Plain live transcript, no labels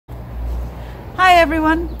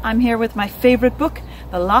everyone, I'm here with my favourite book,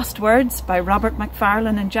 The Lost Words by Robert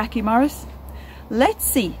Macfarlane and Jackie Morris. Let's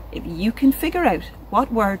see if you can figure out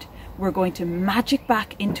what word we're going to magic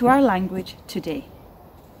back into our language today.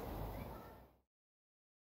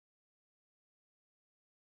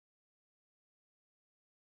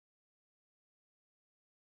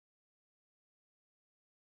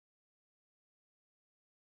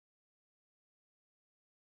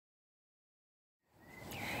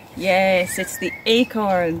 Yes, it's the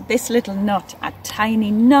acorn, this little nut, a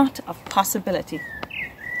tiny nut of possibility.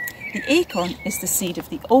 The acorn is the seed of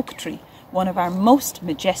the oak tree, one of our most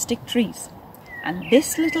majestic trees. And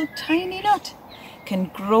this little tiny nut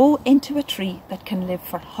can grow into a tree that can live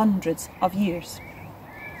for hundreds of years.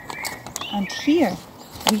 And here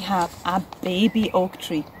we have a baby oak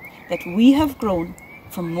tree that we have grown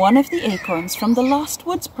from one of the acorns from the Lost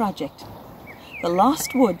Woods project. The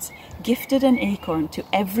Lost Woods gifted an acorn to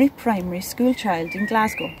every primary school child in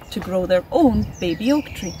Glasgow to grow their own baby oak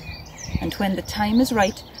tree. And when the time is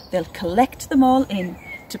right, they'll collect them all in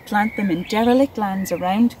to plant them in derelict lands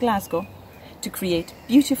around Glasgow to create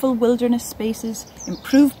beautiful wilderness spaces,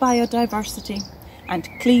 improve biodiversity and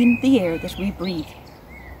clean the air that we breathe.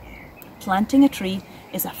 Planting a tree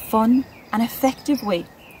is a fun and effective way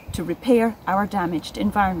to repair our damaged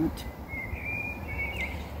environment.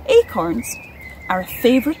 Acorns are a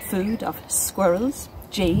favourite food of squirrels,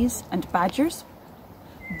 jays and badgers.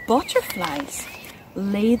 Butterflies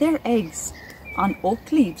lay their eggs on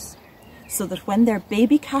oak leaves so that when their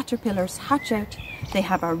baby caterpillars hatch out, they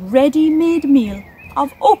have a ready-made meal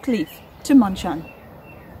of oak leaf to munch on.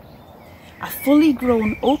 A fully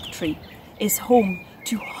grown oak tree is home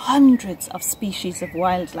to hundreds of species of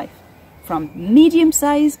wildlife, from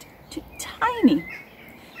medium-sized to tiny,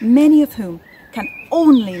 many of whom can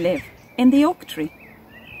only live in the oak tree.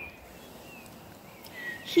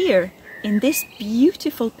 Here, in this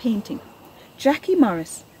beautiful painting, Jackie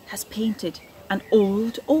Morris has painted an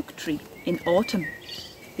old oak tree in autumn.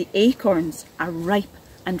 The acorns are ripe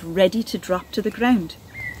and ready to drop to the ground.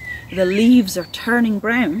 The leaves are turning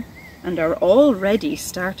brown and are already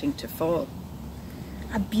starting to fall.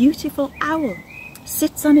 A beautiful owl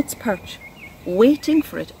sits on its perch, waiting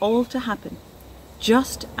for it all to happen,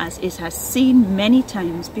 just as it has seen many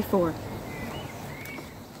times before.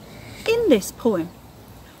 In this poem,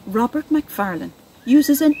 Robert Macfarlane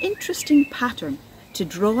uses an interesting pattern to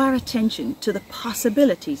draw our attention to the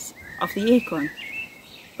possibilities of the acorn.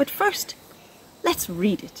 But first, let's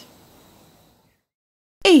read it.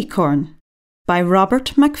 Acorn by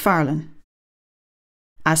Robert Macfarlane.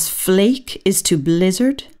 As flake is to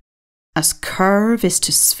blizzard, as curve is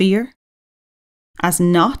to sphere, as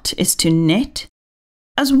knot is to net,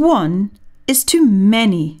 as one is to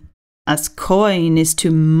many, as coin is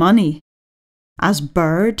to money, as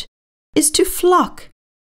bird is to flock,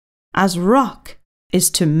 as rock is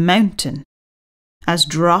to mountain, as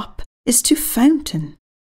drop is to fountain,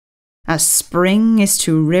 as spring is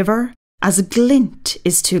to river, as glint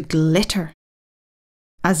is to glitter,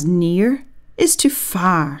 as near is to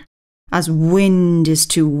far, as wind is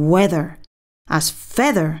to weather, as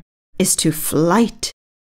feather is to flight,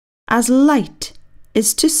 as light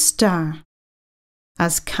is to star,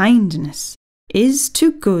 as kindness is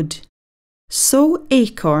to good, so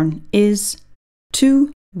acorn is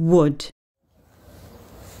to wood.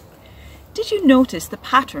 Did you notice the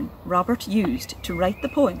pattern Robert used to write the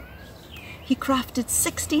poem? He crafted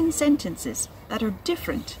 16 sentences that are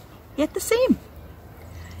different, yet the same.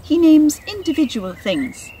 He names individual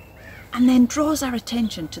things and then draws our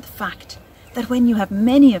attention to the fact that when you have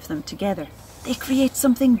many of them together, they create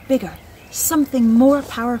something bigger, something more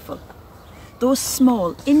powerful. Those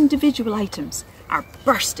small individual items are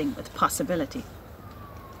bursting with possibility.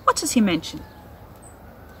 What does he mention?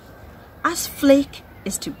 As flake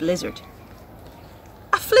is to blizzard.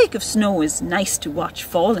 A flake of snow is nice to watch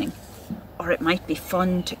falling, or it might be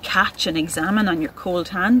fun to catch and examine on your cold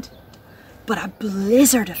hand. But a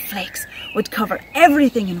blizzard of flakes would cover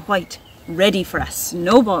everything in white, ready for a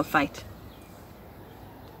snowball fight.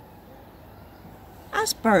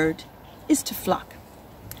 As bird is to flock.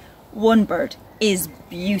 One bird is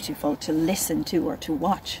beautiful to listen to or to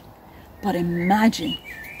watch, but imagine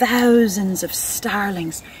thousands of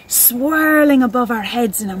starlings swirling above our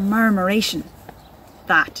heads in a murmuration.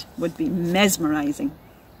 That would be mesmerising.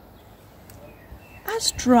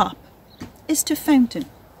 As drop is to fountain.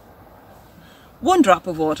 One drop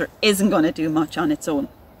of water isn't going to do much on its own,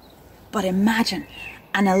 but imagine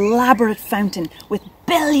an elaborate fountain with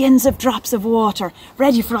billions of drops of water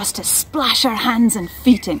ready for us to splash our hands and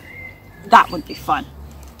feet in. That would be fun.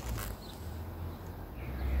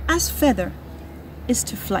 As feather is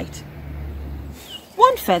to flight.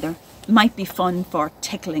 One feather might be fun for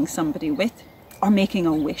tickling somebody with, or making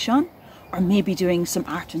a wish on, or maybe doing some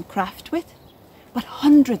art and craft with. But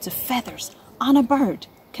hundreds of feathers on a bird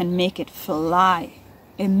can make it fly.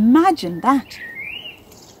 Imagine that.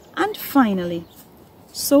 And finally,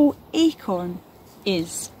 so acorn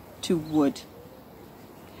is to wood.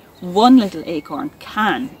 One little acorn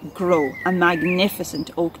can grow a magnificent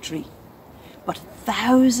oak tree, but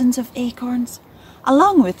thousands of acorns,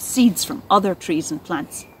 along with seeds from other trees and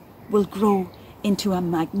plants, will grow into a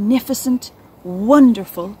magnificent,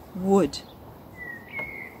 wonderful wood.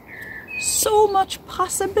 So much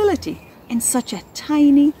possibility in such a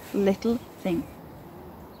tiny little thing.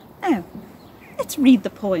 Now, let's read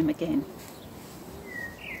the poem again.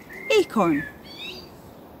 Acorn.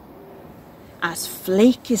 As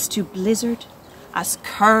flake is to blizzard, as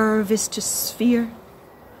curve is to sphere,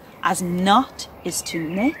 as knot is to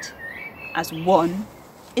net, as one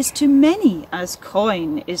is to many, as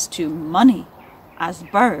coin is to money, as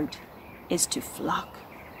bird is to flock,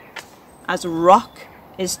 as rock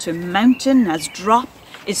is to mountain, as drop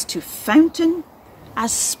is to fountain,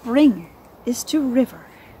 as spring is to river,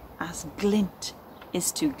 as glint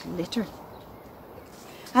is to glitter,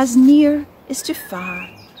 as near is to far,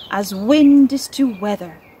 as wind is to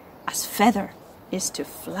weather, as feather is to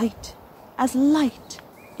flight, as light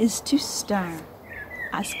is to star,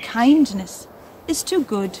 as kindness is to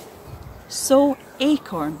good, so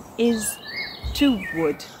acorn is to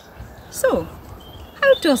wood. So,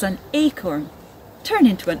 how does an acorn turn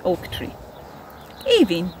into an oak tree?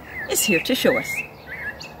 Aveen is here to show us.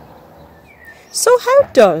 So how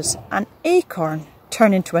does an acorn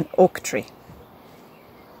turn into an oak tree?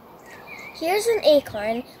 Here's an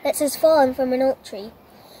acorn that has fallen from an oak tree.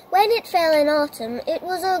 When it fell in autumn, it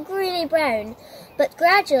was a greeny brown, but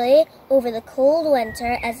gradually, over the cold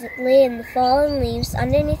winter, as it lay in the fallen leaves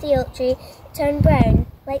underneath the oak tree, it turned brown,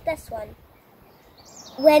 like this one.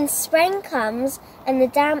 When spring comes and the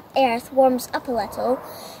damp earth warms up a little,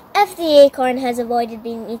 if the acorn has avoided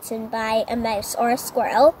being eaten by a mouse or a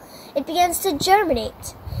squirrel, it begins to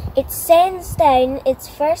germinate. It sends down its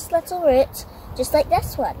first little root, just like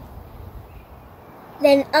this one.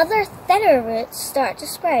 Then other thinner roots start to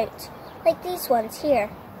sprout, like these ones here.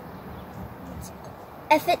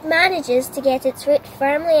 If it manages to get its root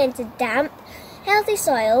firmly into damp, healthy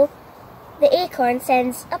soil, the acorn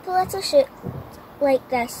sends up a little shoot like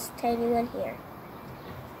this tiny one here.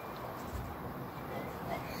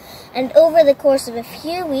 And over the course of a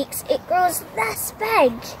few weeks, it grows this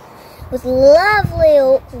big, with lovely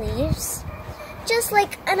oak leaves, just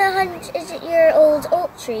like an 100-year-old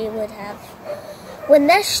oak tree would have. When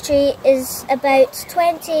this tree is about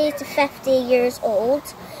 20 to 50 years old,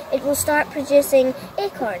 it will start producing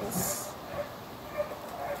acorns.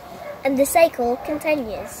 And the cycle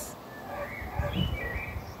continues.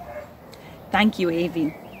 Thank you,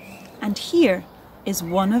 Aveen. And here is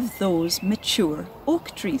one of those mature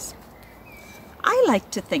oak trees. I like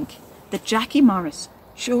to think that Jackie Morris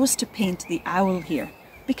chose to paint the owl here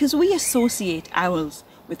because we associate owls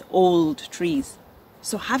with old trees.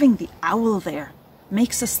 So having the owl there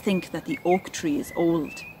makes us think that the oak tree is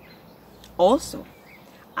old. Also,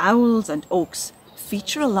 owls and oaks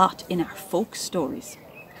feature a lot in our folk stories,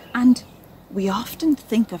 and we often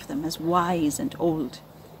think of them as wise and old,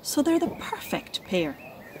 so they're the perfect pair.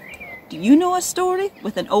 Do you know a story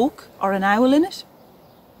with an oak or an owl in it?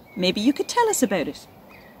 Maybe you could tell us about it.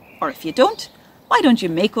 Or if you don't, why don't you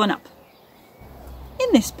make one up?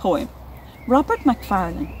 In this poem, Robert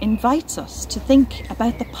Macfarlane invites us to think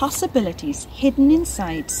about the possibilities hidden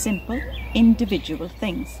inside simple, individual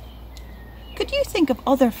things. Could you think of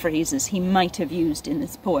other phrases he might have used in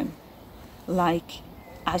this poem? Like,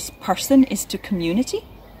 as person is to community?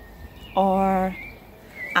 Or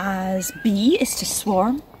as bee is to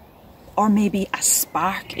swarm? Or maybe as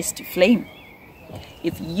spark is to flame?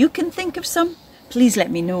 If you can think of some, please let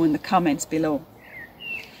me know in the comments below.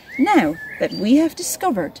 Now that we have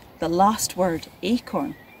discovered the lost word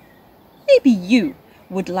acorn, maybe you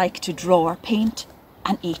would like to draw or paint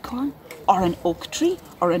an acorn or an oak tree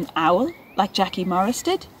or an owl like Jackie Morris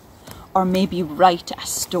did, or maybe write a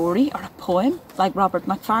story or a poem like Robert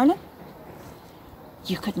Macfarlane.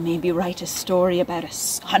 You could maybe write a story about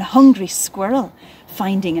a hungry squirrel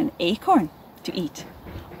finding an acorn to eat,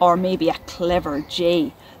 or maybe a clever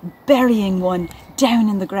jay burying one down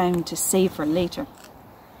in the ground to save for later.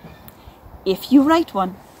 If you write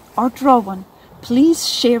one or draw one, please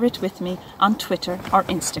share it with me on Twitter or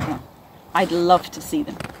Instagram. I'd love to see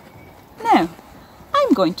them. Now,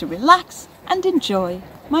 I'm going to relax and enjoy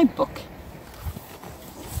my book.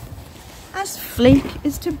 As flake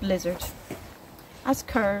is to blizzard, as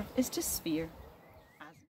curve is to sphere,